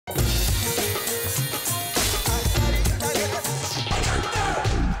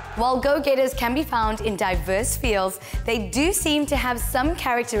While go-getters can be found in diverse fields, they do seem to have some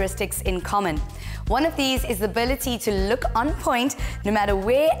characteristics in common. One of these is the ability to look on point no matter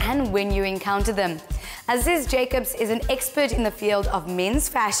where and when you encounter them. Azeez Jacobs is an expert in the field of men's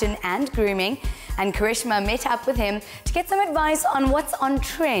fashion and grooming, and Carishma met up with him to get some advice on what's on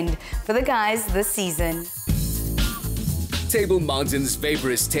trend for the guys this season. Table Mountain's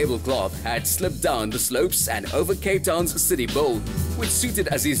vaporous tablecloth had slipped down the slopes and over Cape Town's city bowl, which suited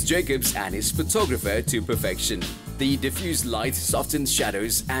Azeez Jacobs and his photographer to perfection. The diffused light softened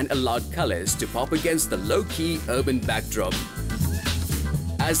shadows and allowed colors to pop against the low-key urban backdrop.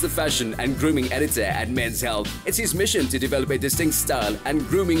 As the fashion and grooming editor at Men's Health, it's his mission to develop a distinct style and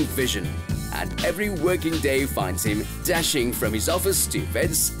grooming vision. And every working day finds him dashing from his office to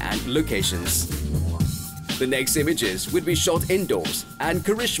events and locations. The next images would be shot indoors, and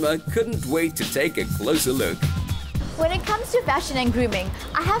Carishma couldn't wait to take a closer look. When it comes to fashion and grooming,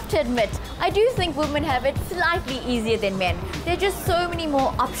 I have to admit, I do think women have it slightly easier than men. There are just so many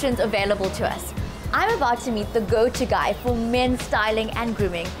more options available to us. I'm about to meet the go-to guy for men's styling and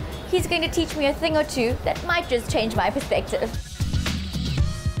grooming. He's going to teach me a thing or two that might just change my perspective.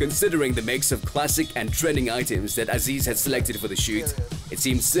 Considering the mix of classic and trending items that Azeez had selected for the shoot, it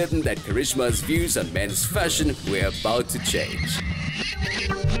seemed certain that Carishma's views on men's fashion were about to change.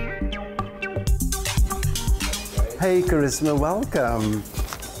 Hey Carishma, welcome.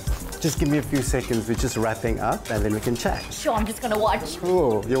 Just give me a few seconds, we're just wrapping up and then we can chat. Sure, I'm just going to watch.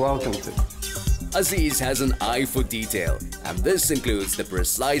 Oh, you're welcome to. Azeez has an eye for detail, and this includes the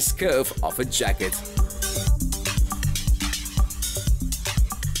precise curve of a jacket.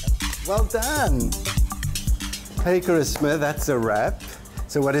 Well done. Hey Carishma, that's a wrap.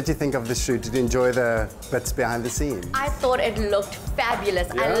 So what did you think of the shoot? Did you enjoy the bits behind the scenes? I thought it looked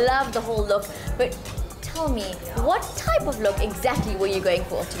fabulous. Yeah? I love the whole look. But tell me, what type of look exactly were you going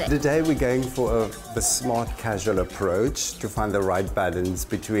for today? Today we're going for the smart casual approach to find the right balance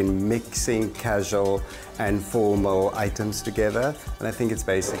between mixing casual and formal items together. And I think it's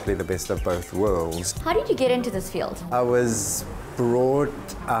basically the best of both worlds. How did you get into this field? I was brought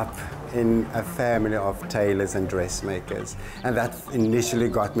up in a family of tailors and dressmakers, and that initially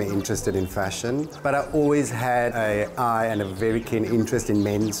got me interested in fashion. But I always had an eye and a very keen interest in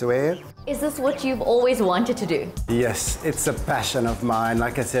menswear. Is this what you've always wanted to do? Yes, it's a passion of mine.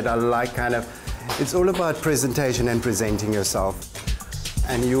 Like I said, I like it's all about presentation and presenting yourself.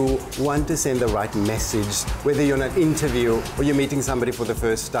 And you want to send the right message, whether you're in an interview or you're meeting somebody for the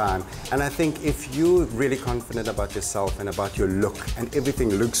first time. And I think if you're really confident about yourself and about your look and everything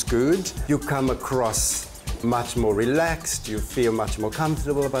looks good, you come across much more relaxed, you feel much more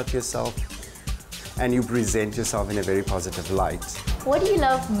comfortable about yourself, and you present yourself in a very positive light. What do you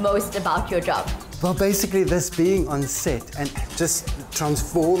love most about your job? Well, basically this being on set and just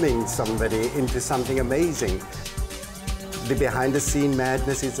transforming somebody into something amazing. The behind-the-scene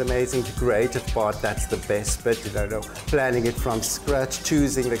madness is amazing. The creative part, that's the best bit. You know, planning it from scratch,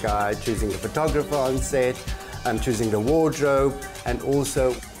 choosing the guy, choosing the photographer on set, and choosing the wardrobe, and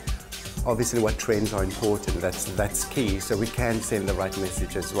also, obviously, what trends are important. That's key. So we can send the right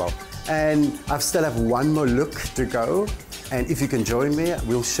message as well. And I still have one more look to go. And if you can join me,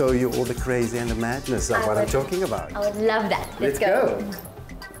 we'll show you all the crazy and the madness of what I'm talking about. I would love that. Let's go.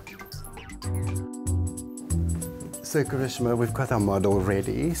 So Carishma, we've got our model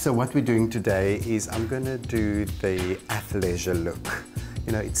ready. So what we're doing today is I'm going to do the athleisure look.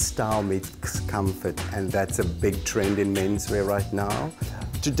 You know, it's style meets comfort, and that's a big trend in menswear right now.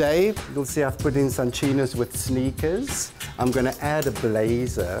 Today, you'll see I've put in some chinos with sneakers. I'm going to add a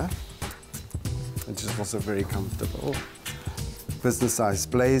blazer, which is also very comfortable. Business-size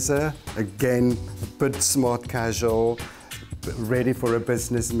blazer, again, a bit smart casual, ready for a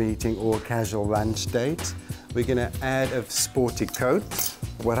business meeting or a casual lunch date. We're going to add a sporty coat.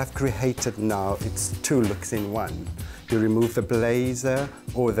 What I've created now, it's two looks in one. You remove the blazer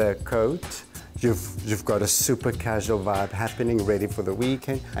or the coat, you've got a super casual vibe happening, ready for the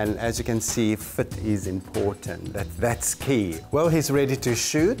weekend. And as you can see, fit is important. That's key. Well, he's ready to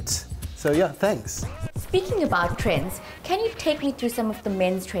shoot. So yeah, thanks. Speaking about trends, can you take me through some of the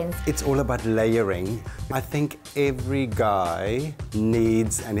men's trends? It's all about layering. I think every guy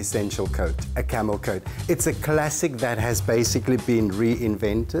needs an essential coat, a camel coat. It's a classic that has basically been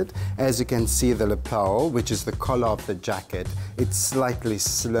reinvented. As you can see, the lapel, which is the collar of the jacket, it's slightly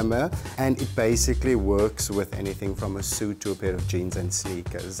slimmer, and it basically works with anything from a suit to a pair of jeans and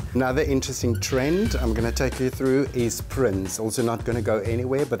sneakers. Another interesting trend I'm going to take you through is prints. Also not going to go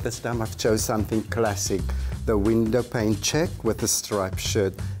anywhere, but this time I've chosen something classic. The window pane check with the striped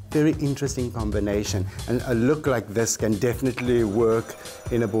shirt. Very interesting combination. And a look like this can definitely work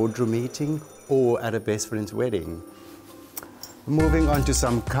in a boardroom meeting or at a best friend's wedding. Moving on to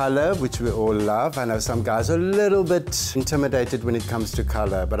some color, which we all love. I know some guys are a little bit intimidated when it comes to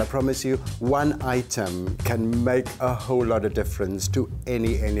color, but I promise you, one item can make a whole lot of difference to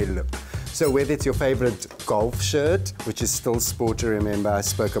any look. So whether it's your favorite golf shirt, which is still sporty, remember I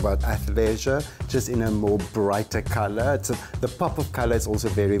spoke about athleisure, just in a more brighter color. The pop of color is also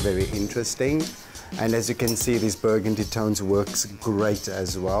very, very interesting. And as you can see, these burgundy tones works great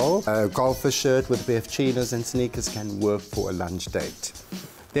as well. A golfer shirt with a pair of chinos and sneakers can work for a lunch date.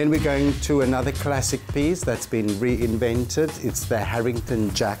 Then we're going to another classic piece that's been reinvented. It's the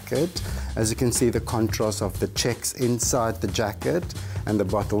Harrington jacket. As you can see, the contrast of the checks inside the jacket and the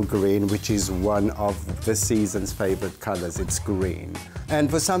bottle green, which is one of the season's favorite colors. It's green. And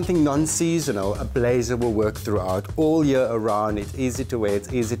for something non-seasonal, a blazer will work throughout, all year around. It's easy to wear,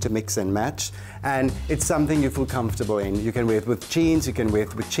 it's easy to mix and match, and it's something you feel comfortable in. You can wear it with jeans, you can wear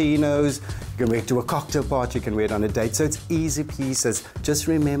it with chinos, you can wear it to a cocktail party, you can wear it on a date. So it's easy pieces. Just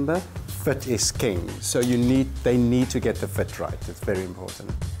remember, fit is king. So they need to get the fit right. It's very important.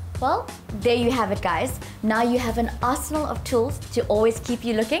 Well, there you have it, guys. Now you have an arsenal of tools to always keep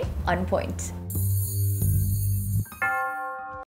you looking on point.